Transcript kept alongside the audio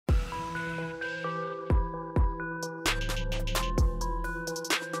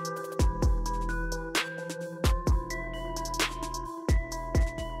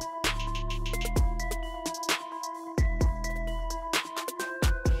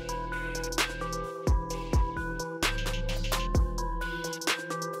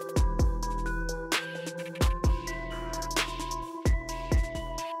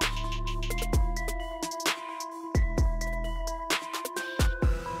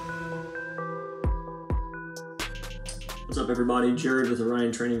What's up everybody, Jared with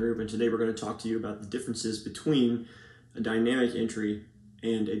Orion Training Group, and today we're going to talk to you about the differences between a dynamic entry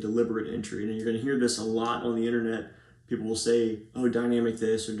and a deliberate entry. And you're going to hear this a lot on the internet. People will say, oh, dynamic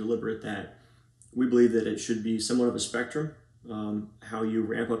this or deliberate that. We believe that it should be somewhat of a spectrum. How you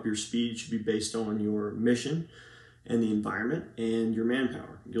ramp up your speed should be based on your mission and the environment and your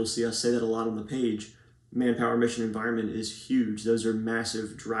manpower. You'll see us say that a lot on the page. Manpower, mission, environment is huge. Those are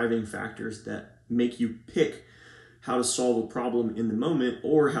massive driving factors that make you pick how to solve a problem in the moment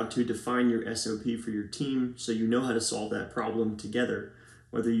or how to define your SOP for your team so you know how to solve that problem together.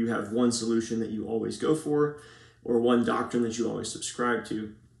 Whether you have one solution that you always go for or one doctrine that you always subscribe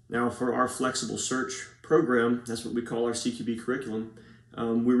to. Now for our flexible search program, that's what we call our CQB curriculum,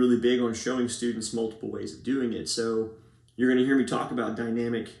 we're really big on showing students multiple ways of doing it. So you're going to hear me talk about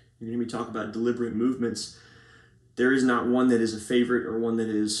dynamic, you're going to hear me talk about deliberate movements. There is not one that is a favorite or one that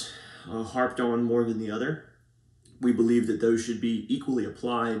is harped on more than the other. We believe that those should be equally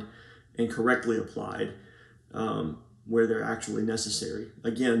applied and correctly applied where they're actually necessary.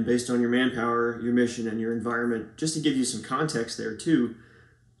 Again, based on your manpower, your mission, and your environment. Just to give you some context there too,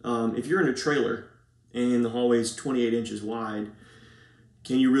 if you're in a trailer and the hallway is 28 inches wide,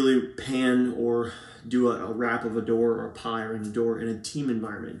 can you really pan or do a wrap of a door or a pie around a door in a team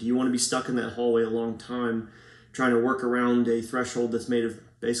environment? Do you want to be stuck in that hallway a long time trying to work around a threshold that's made of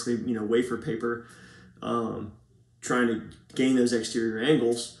basically, wafer paper, trying to gain those exterior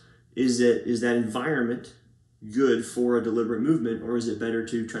angles? Is that environment good for a deliberate movement, or is it better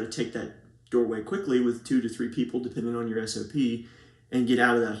to try to take that doorway quickly with 2 to 3 people, depending on your SOP, and get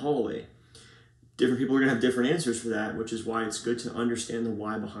out of that hallway? Different people are going to have different answers for that, which is why it's good to understand the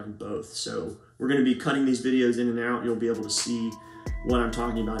why behind both. So we're going to be cutting these videos in and out. You'll be able to see what I'm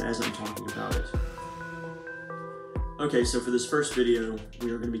talking about as I'm talking about it. Okay, so for this first video, we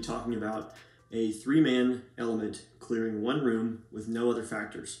are going to be talking about a 3-man element clearing one room with no other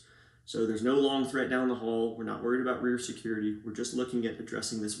factors. So there's no long threat down the hall. We're not worried about rear security. We're just looking at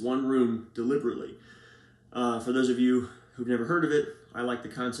addressing this one room deliberately. For those of you who've never heard of it, I like the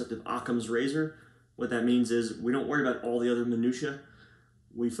concept of Occam's razor. What that means is we don't worry about all the other minutiae.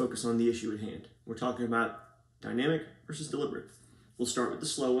 We focus on the issue at hand. We're talking about dynamic versus deliberate. We'll start with the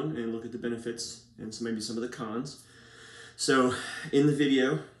slow one and look at the benefits and maybe some of the cons. So in the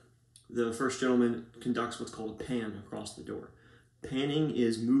video, the first gentleman conducts what's called a pan across the door. Panning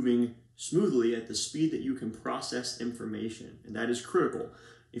is moving smoothly at the speed that you can process information, and that is critical.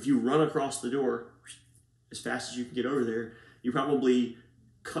 If you run across the door as fast as you can get over there, you probably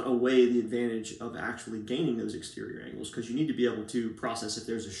cut away the advantage of actually gaining those exterior angles, because you need to be able to process if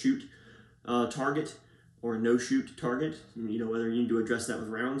there's a shoot target or a no-shoot target, whether you need to address that with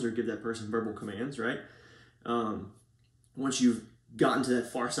rounds or give that person verbal commands, right? Once you've gotten to that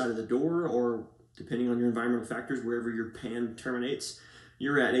far side of the door, or depending on your environmental factors, wherever your pan terminates,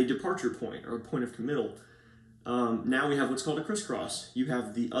 you're at a departure point or a point of committal. Now we have what's called a crisscross. You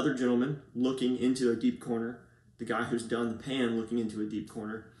have the other gentleman looking into a deep corner, the guy who's done the pan looking into a deep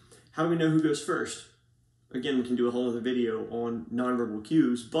corner. How do we know who goes first? Again, we can do a whole other video on nonverbal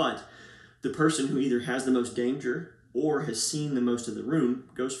cues, but the person who either has the most danger or has seen the most of the room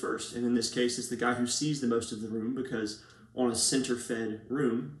goes first. And in this case, it's the guy who sees the most of the room, because on a center-fed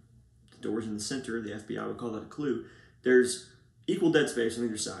room, the door's in the center, the FBI would call that a clue, there's equal dead space on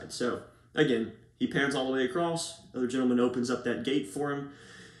either side. So again, he pans all the way across, the other gentleman opens up that gate for him,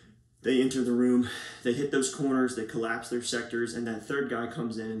 they enter the room, they hit those corners, they collapse their sectors, and that third guy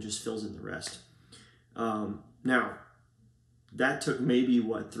comes in and just fills in the rest. Now, that took maybe,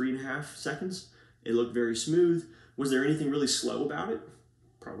 3.5 seconds? It looked very smooth. Was there anything really slow about it?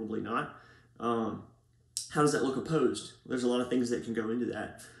 Probably not. How does that look opposed? There's a lot of things that can go into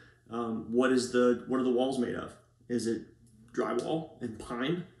that. What are the walls made of? Is it drywall and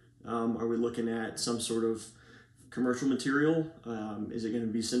pine? Are we looking at some sort of commercial material? Is it going to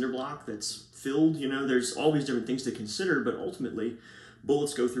be cinder block that's filled? There's all these different things to consider, but ultimately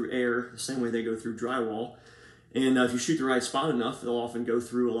bullets go through air the same way they go through drywall. And if you shoot the right spot enough, they'll often go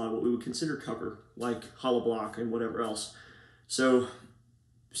through a lot of what we would consider cover, like hollow block and whatever else. So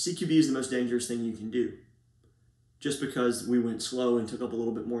CQB is the most dangerous thing you can do. Just because we went slow and took up a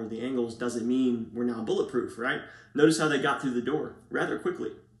little bit more of the angles doesn't mean we're now bulletproof, right? Notice how they got through the door rather quickly.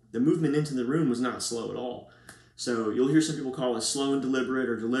 The movement into the room was not slow at all. So you'll hear some people call it slow and deliberate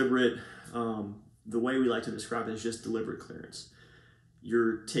or deliberate. The way we like to describe it is just deliberate clearance.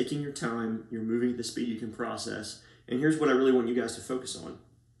 You're taking your time, you're moving at the speed you can process. And here's what I really want you guys to focus on.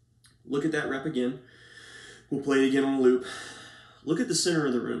 Look at that rep again. We'll play it again on a loop. Look at the center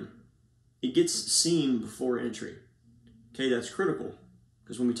of the room. It gets seen before entry. Okay, that's critical,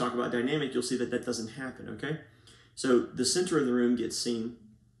 because when we talk about dynamic, you'll see that that doesn't happen, okay? So the center of the room gets seen.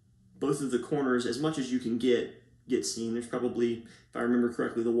 Both of the corners, as much as you can get seen. There's probably, if I remember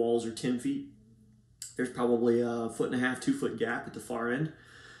correctly, the walls are 10 feet. There's probably a 1.5 foot, 2 foot gap at the far end.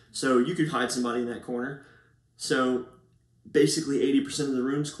 So you could hide somebody in that corner. So basically 80% of the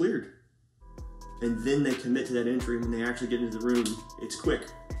room's cleared. And then they commit to that entry. When they actually get into the room, it's quick.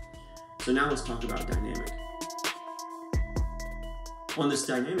 So now let's talk about dynamic. On this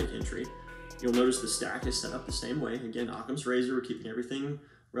dynamic entry, you'll notice the stack is set up the same way. Again, Occam's razor, we're keeping everything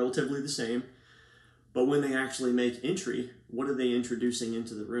relatively the same. But when they actually make entry, what are they introducing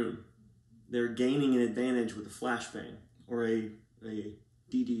into the room? They're gaining an advantage with a flashbang or a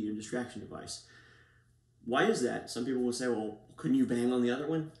DD, a distraction device. Why is that? Some people will say, well, couldn't you bang on the other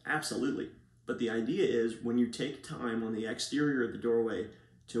one? Absolutely. But the idea is when you take time on the exterior of the doorway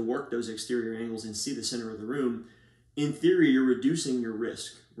to work those exterior angles and see the center of the room, in theory, you're reducing your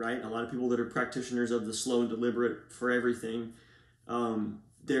risk, right? A lot of people that are practitioners of the slow and deliberate for everything,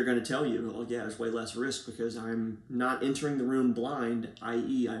 they're going to tell you, oh yeah, there's way less risk because I'm not entering the room blind,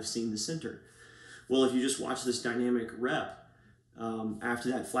 i.e. I've seen the center. Well, if you just watch this dynamic rep, after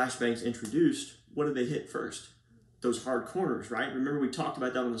that flashbang's introduced, what do they hit first? Those hard corners, right? Remember we talked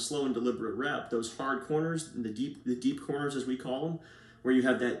about that on the slow and deliberate rep, those hard corners, the deep corners as we call them, where you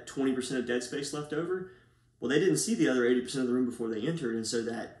have that 20% of dead space left over. Well, they didn't see the other 80% of the room before they entered, and so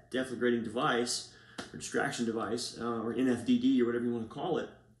that deflagrating device, or distraction device, or NFDD, or whatever you want to call it,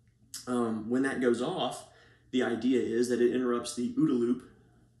 when that goes off, the idea is that it interrupts the OODA loop,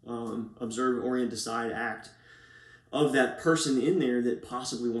 observe, orient, decide, act, of that person in there that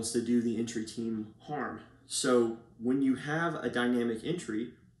possibly wants to do the entry team harm. So when you have a dynamic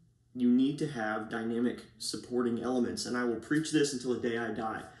entry, you need to have dynamic supporting elements, and I will preach this until the day I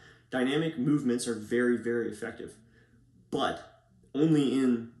die. Dynamic movements are very, very effective, but only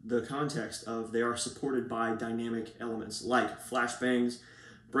in the context of they are supported by dynamic elements like flashbangs,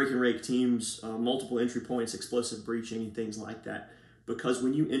 break and rake teams, multiple entry points, explosive breaching, and things like that. Because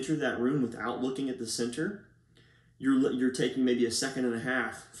when you enter that room without looking at the center, you're taking maybe 1.5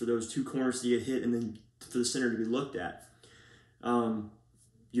 seconds for those two corners to get hit and then for the center to be looked at.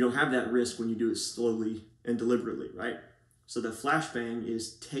 You don't have that risk when you do it slowly and deliberately, right? So the flashbang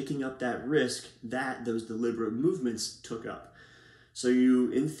is taking up that risk that those deliberate movements took up. So you,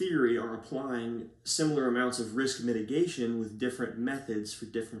 in theory, are applying similar amounts of risk mitigation with different methods for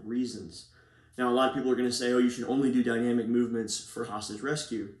different reasons. Now, a lot of people are going to say, oh, you should only do dynamic movements for hostage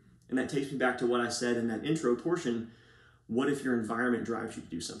rescue. And that takes me back to what I said in that intro portion. What if your environment drives you to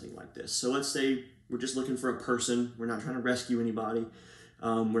do something like this? So let's say we're just looking for a person. We're not trying to rescue anybody.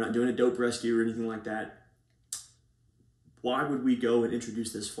 We're not doing a dope rescue or anything like that. Why would we go and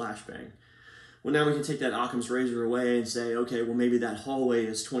introduce this flashbang? Well, now we can take that Occam's razor away and say, okay, well, maybe that hallway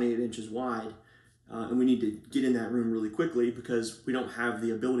is 28 inches wide, and we need to get in that room really quickly because we don't have the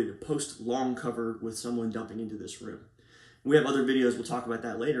ability to post long cover with someone dumping into this room. We have other videos, we'll talk about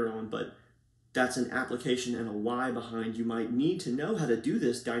that later on, but that's an application and a why behind you might need to know how to do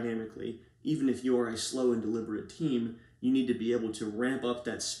this dynamically. Even if you are a slow and deliberate team, you need to be able to ramp up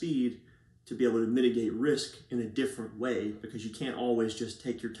that speed to be able to mitigate risk in a different way because you can't always just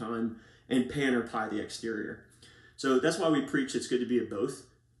take your time and pan or pie the exterior. So that's why we preach it's good to be at both.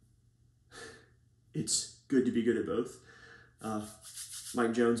 It's good to be good at both.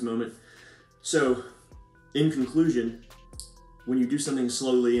 Mike Jones moment. So in conclusion, when you do something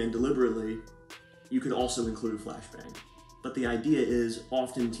slowly and deliberately, you could also include a flashbang. But the idea is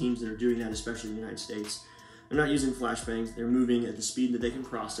often teams that are doing that, especially in the United States, they're not using flashbangs. They're moving at the speed that they can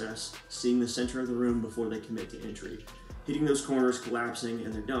process, seeing the center of the room before they commit to entry, hitting those corners, collapsing,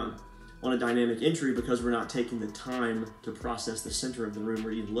 and they're done. On a dynamic entry, because we're not taking the time to process the center of the room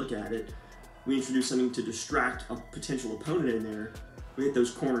or even look at it, we introduce something to distract a potential opponent in there. We hit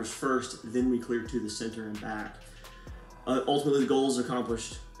those corners first, then we clear to the center and back. Ultimately, the goal is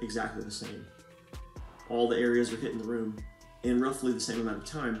accomplished exactly the same. All the areas are hitting the room in roughly the same amount of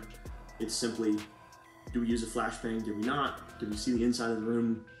time. It's simply, do we use a flashbang? Did we not? Did we see the inside of the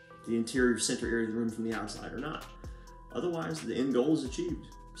room, the interior center area of the room from the outside or not? Otherwise, the end goal is achieved.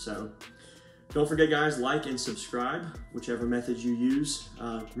 So don't forget, guys, like and subscribe, whichever method you use.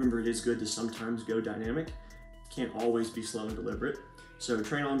 Remember, it is good to sometimes go dynamic. Can't always be slow and deliberate. So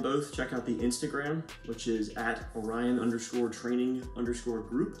train on both. Check out the Instagram, which is at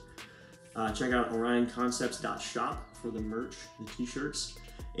Orion_training_group. Check out orionconcepts.shop for the merch, the t-shirts.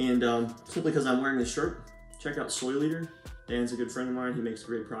 And simply because I'm wearing this shirt, check out Soy Leader. Dan's a good friend of mine. He makes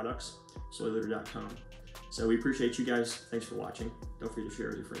great products, soyleader.com. So we appreciate you guys. Thanks for watching. Don't forget to share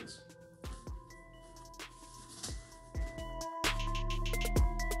with your friends.